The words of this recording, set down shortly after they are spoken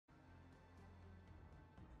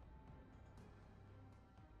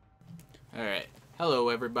Alright, hello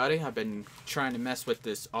everybody. I've been trying to mess with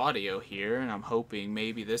this audio here, and I'm hoping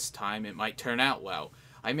maybe this time it might turn out well.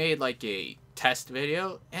 I made like a test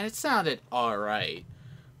video, and it sounded alright,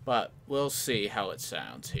 but we'll see how it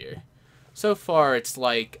sounds here. So far, it's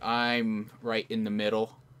like I'm right in the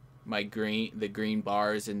middle. The green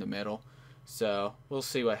bar is in the middle, so we'll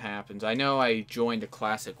see what happens. I know I joined a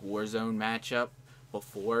classic Warzone matchup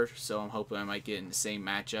before, so I'm hoping I might get in the same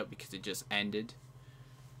matchup because it just ended.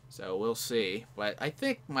 So we'll see, but I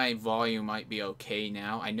think my volume might be okay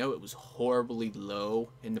now. I know it was horribly low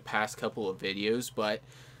in the past couple of videos, but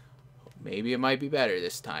maybe it might be better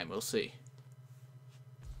this time. We'll see.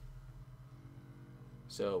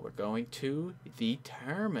 So we're going to the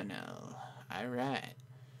terminal. Alright.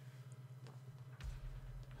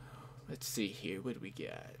 Let's see here. What do we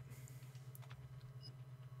got?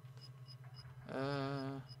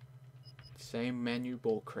 Same menu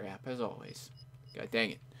bullcrap as always. God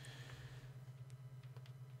dang it.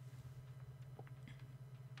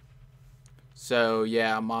 So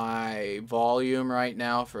yeah, my volume right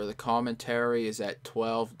now for the commentary is at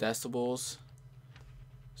 12 decibels.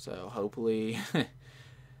 So hopefully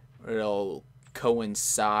it'll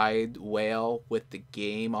coincide well with the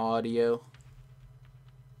game audio.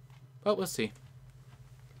 But we'll see.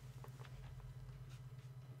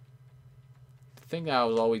 The thing I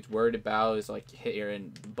was always worried about is like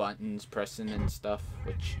hearing buttons pressing and stuff,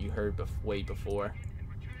 which you heard way before.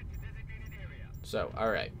 So,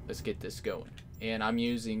 alright, let's get this going. And I'm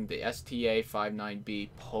using the StA59B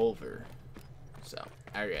Pulver. So,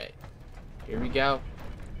 alright. Here we go.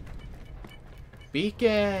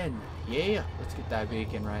 Beacon! Yeah, let's get that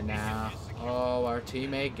beacon right now. Oh, our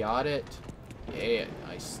teammate got it. Yeah,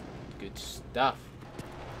 nice. Good stuff.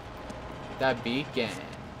 Get that beacon.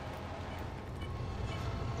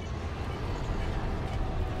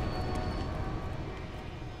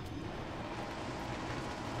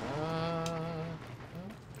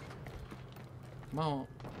 Come on.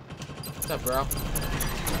 What's up, bro?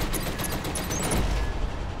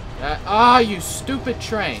 Ah, you stupid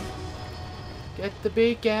train. Get the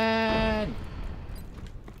beacon.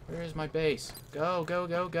 Where is my base? Go, go,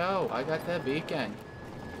 go, go. I got that beacon.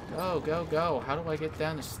 Go, go, go. How do I get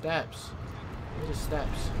down the steps? Where's the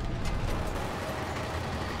steps?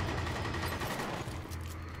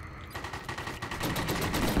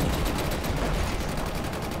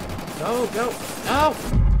 Go, go. No!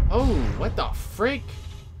 Oh, what the freak?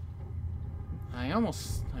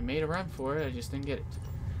 I made a run for it. I just didn't get it.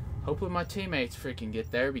 Hopefully my teammates freaking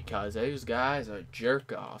get there because those guys are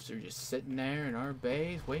jerk-offs. They're just sitting there in our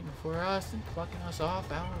base waiting for us and plucking us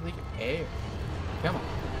off out of the air. Come on.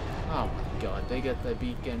 Oh my god, they got the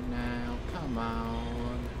beacon now. Come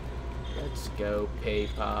on. Let's go,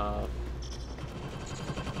 Paypal.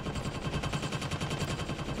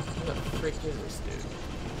 Who the frick is this dude?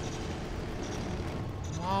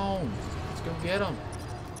 Come on. Let's go get him.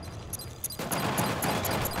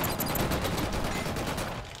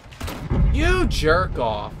 You jerk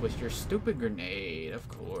off with your stupid grenade, of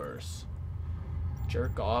course.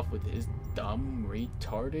 Jerk off with his dumb,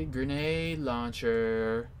 retarded grenade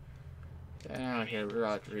launcher. Get out here,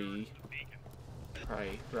 Rodriguez.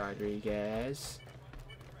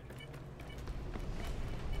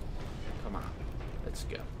 Come on. Let's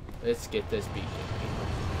go. Let's get this beacon, people.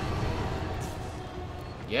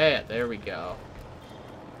 Yeah, there we go.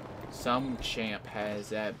 Some champ has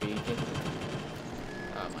that beacon.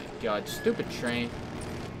 Oh my god, stupid train.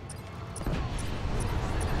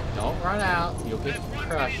 Don't run out. You'll get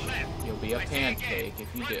crushed. You'll be a pancake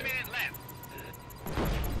if you do.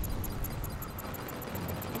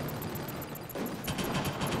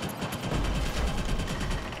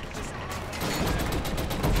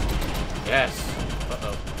 Yes.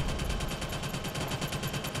 Uh-oh.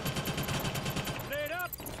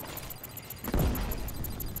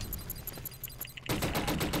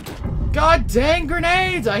 God dang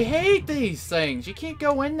grenades! I hate these things. You can't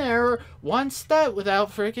go in there one step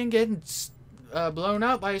without freaking getting blown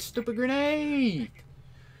up by a stupid grenade.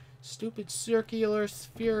 Stupid circular,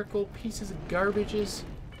 spherical pieces of garbages.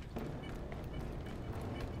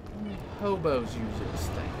 Only hobos use those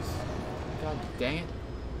things. God dang it.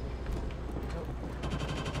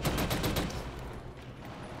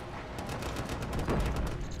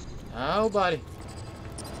 Oh, buddy.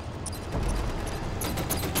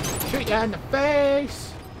 Shoot ya in the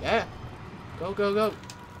face! Yeah. Go, go, go.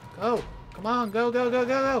 Go. Come on, go, go, go,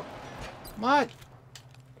 go, go. Come on.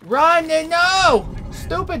 Run and no!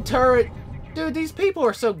 Stupid turret. Dude, these people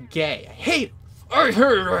are so gay. I hate them. I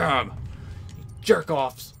hate them.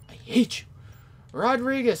 Jerk-offs. I hate you.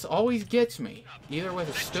 Rodriguez always gets me. Either with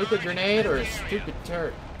a stupid grenade or a stupid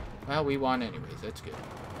turret. Well, we won anyways. That's good.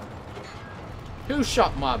 Who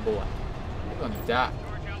shot my boy? You're gonna die.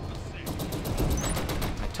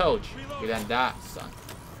 I told you. You're gonna die, son.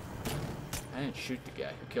 I didn't shoot the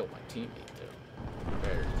guy who killed my teammate, though.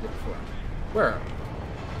 Better look for him.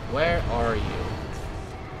 Where are you?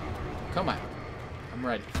 Come on. I'm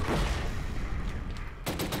ready.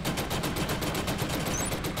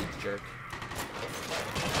 Jerk.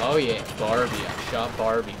 Oh yeah, Barbie. I shot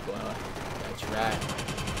Barbie, boy. That's right.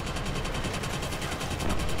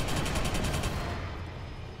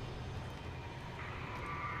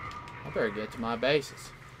 I better get to my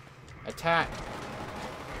bases. Attack.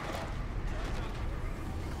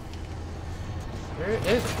 Where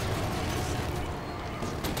is it?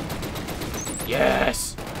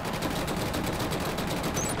 Yes!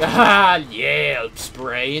 Ah, yeah,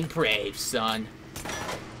 spray and pray, son.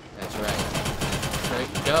 That's right.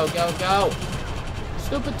 Go, go, go!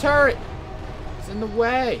 Stupid turret! It's in the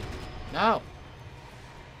way! No.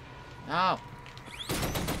 No.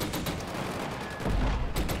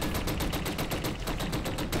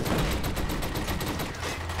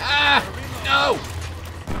 Ah! No!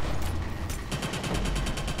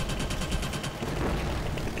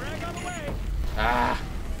 Ah!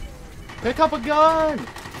 Pick up a gun!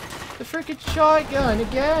 The freaking shotgun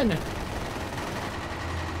again!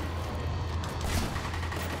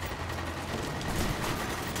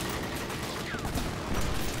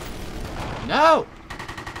 No!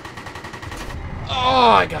 Oh,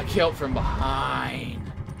 I got killed from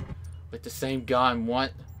behind with the same gun.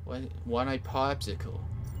 One a popsicle.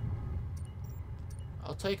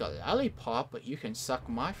 I'll take a lollipop, but you can suck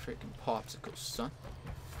my freaking popsicle, son.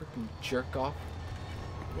 Freaking jerk off.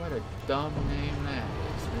 What a dumb name that is.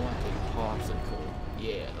 Want a popsicle?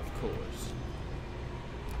 Yeah, of course.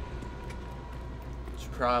 It's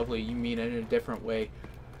probably, you mean it in a different way.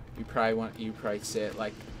 You probably say it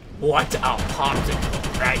like, "Want a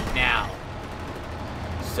popsicle right now,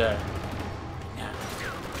 sir?" Now.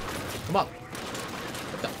 Come on.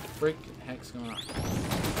 What the freaking heck's going on?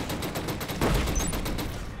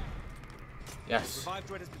 Yes.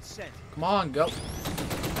 Come on, go.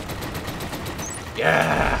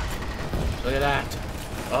 Yeah! Look at that.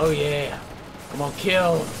 Oh yeah. Come on,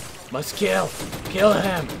 kill. Must kill. Kill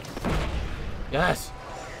him. Yes.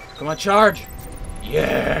 Come on, charge.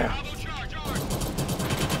 Yeah.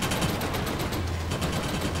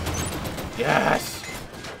 Yes.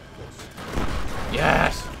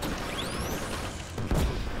 Yes.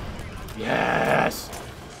 Yes.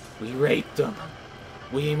 We raped them.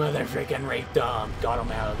 We motherfucking raped them. Got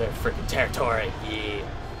them out of their freaking territory. Yeah.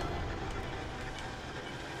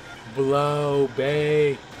 Blow,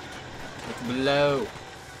 babe. Let's blow.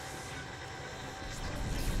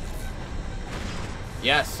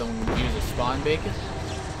 Yes, someone would use a spawn beacon.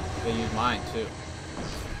 They use mine too.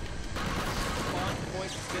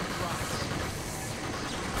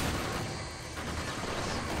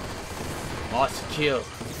 Lots of kill.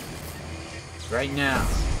 Right now.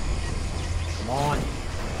 Come on.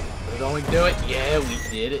 We're going to do it. Yeah, we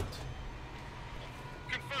did it.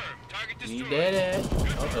 We did it.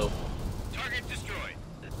 Uh-oh. Target destroyed.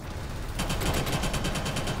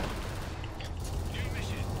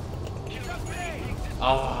 Oh,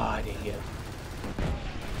 I didn't get it.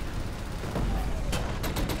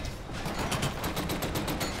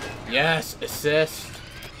 Yes, assist.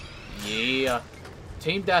 Yeah.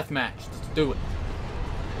 Team deathmatch. Let's do it.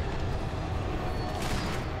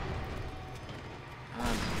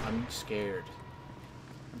 I'm scared.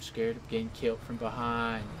 I'm scared of getting killed from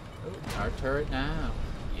behind. Oh, our turret now.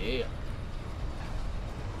 Yeah.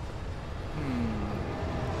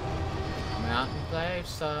 Come out and play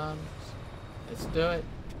some. Let's do it.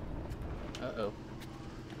 Uh-oh.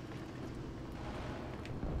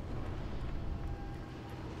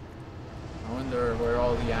 I wonder where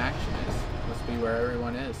all the action is. Must be where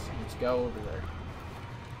everyone is. Let's go over there.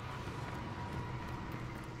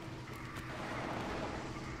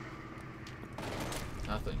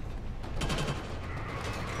 Nothing.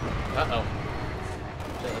 Uh-oh.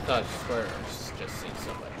 I thought I swear I just seen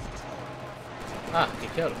somebody. Ah, he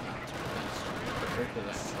killed him. Nice. The frick is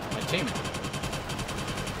that? My teammate.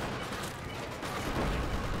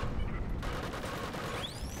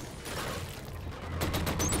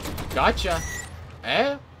 Gotcha.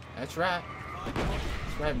 Eh? That's right.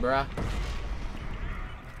 That's right, bruh.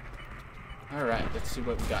 Alright, let's see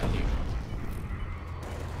what we got here.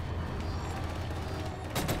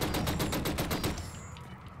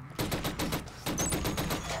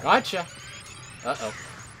 Gotcha. Uh-oh.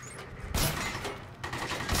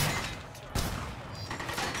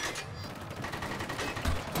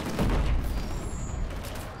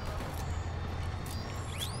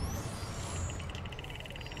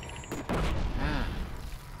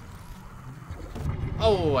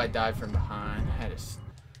 Oh, I died from behind.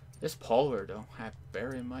 This Pulver don't have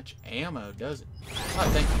very much ammo, does it?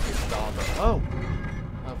 Oh, thank you, Gustavo. Oh,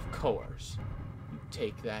 of course. You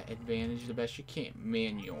take that advantage the best you can.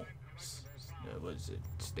 Manual. Was it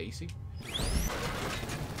Stacy?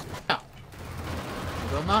 No. I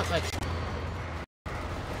will not let you.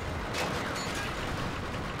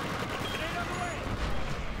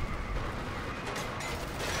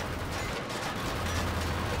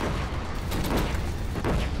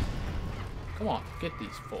 Come on, get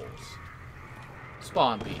these fools.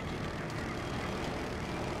 Spawn beacon.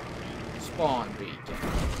 Spawn beacon.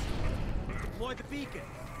 Deploy the beacon.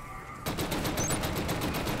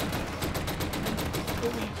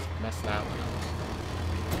 Please, messed that one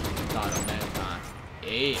up. Not on that time.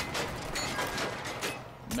 Hey.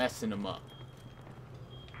 Messing them up.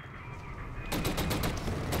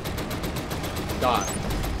 Got it.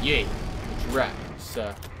 Yeah. That's right.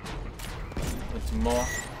 So, want some more?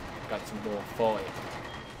 Got some more for you.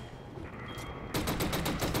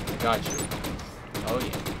 Got you. Oh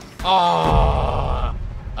yeah. Ah!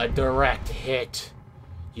 A direct hit.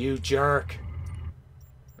 You jerk.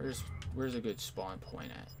 Where's a good spawn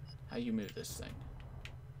point at? How you move this thing?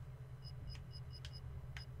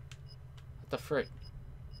 What the frick?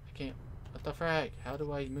 I can't. What the frick? How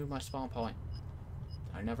do I move my spawn point?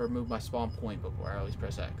 I never moved my spawn point before. I always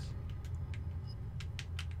press X.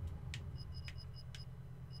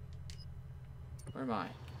 Where am I?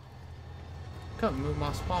 Come move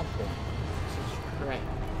my spawn point. This is great.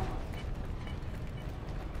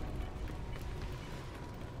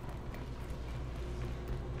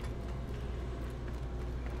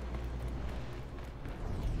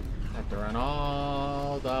 Have to run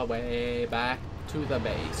all the way back to the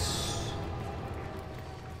base.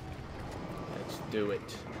 Let's do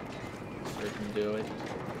it. Let's freaking do it.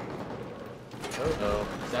 Uh-oh.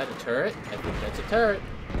 Is that a turret? I think that's a turret.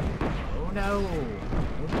 Oh no!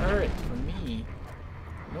 No turret for me.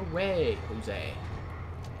 No way, Jose.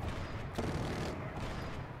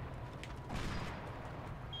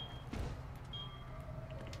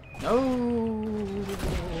 No!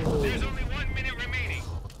 There's only 1 minute remaining.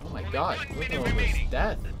 Oh my god, look at all this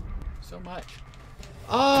death. So much.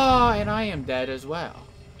 Oh, and I am dead as well.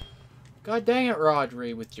 God dang it,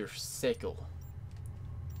 Rodri, with your sickle.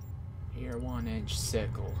 Here, 1-inch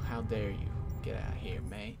sickle. How dare you? Get out of here,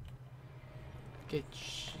 mate. Get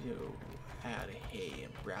you out of here,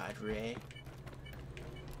 Rodri.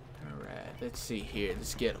 Alright, let's see here.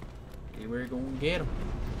 Let's get him. We're gonna get him.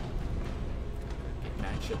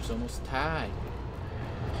 Matchup's almost tied.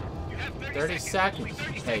 You have 30 seconds.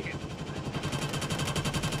 Hey.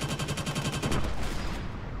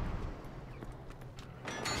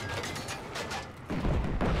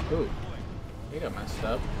 Ooh. He got messed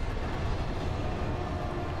up.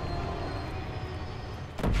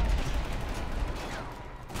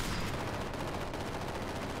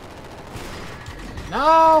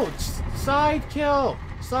 No! Side kill!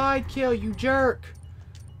 Side kill, you jerk!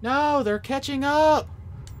 No, they're catching up!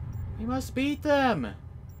 We must beat them!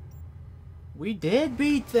 We did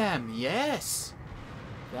beat them, yes!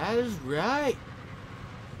 That is right!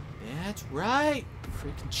 That's right!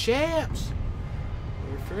 Freaking champs!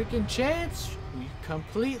 We're freaking champs! We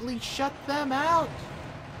completely shut them out!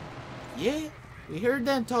 Yeah, we heard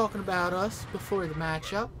them talking about us before the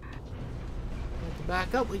matchup. Have to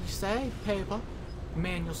back up what you say, Paper.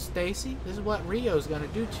 Emmanuel Stacy, this is what Rio's gonna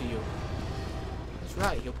do to you. That's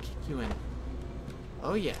right, he'll kick you in.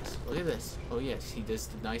 Oh yes, look at this. Oh yes, he does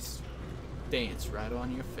the nice dance right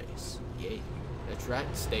on your face. Yeah, that's right,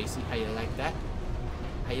 Stacy. How you like that?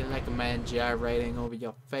 How you like a man gyrating over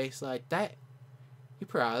your face like that? You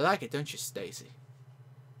probably like it, don't you, Stacy?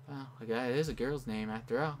 Well, it is a girl's name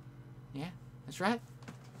after all. Yeah, that's right.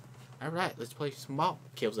 Alright, let's play some ball.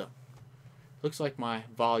 Killzone. Looks like my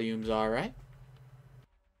volume's alright.